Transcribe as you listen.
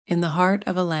In the heart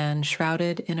of a land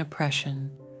shrouded in oppression,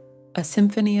 a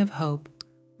symphony of hope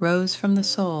rose from the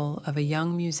soul of a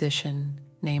young musician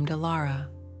named Elara.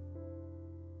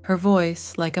 Her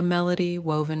voice, like a melody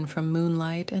woven from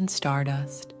moonlight and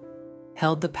stardust,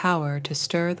 held the power to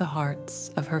stir the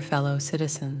hearts of her fellow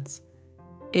citizens,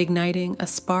 igniting a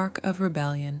spark of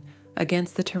rebellion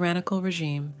against the tyrannical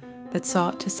regime that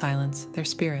sought to silence their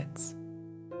spirits.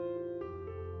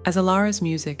 As Elara's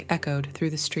music echoed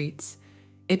through the streets,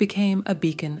 it became a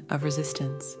beacon of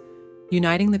resistance,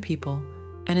 uniting the people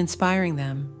and inspiring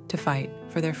them to fight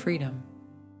for their freedom.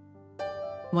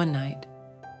 One night,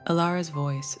 Elara's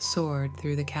voice soared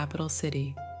through the capital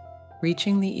city,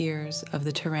 reaching the ears of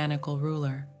the tyrannical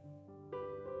ruler.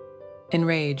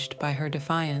 Enraged by her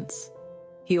defiance,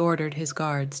 he ordered his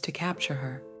guards to capture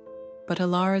her, but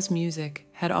Elara's music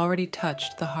had already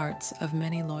touched the hearts of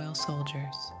many loyal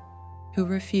soldiers who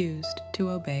refused to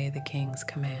obey the king's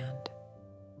command.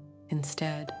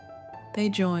 Instead, they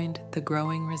joined the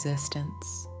growing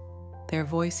resistance, their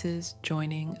voices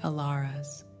joining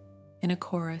Elara's in a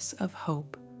chorus of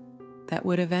hope that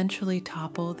would eventually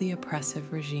topple the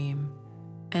oppressive regime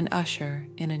and usher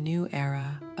in a new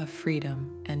era of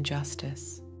freedom and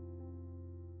justice.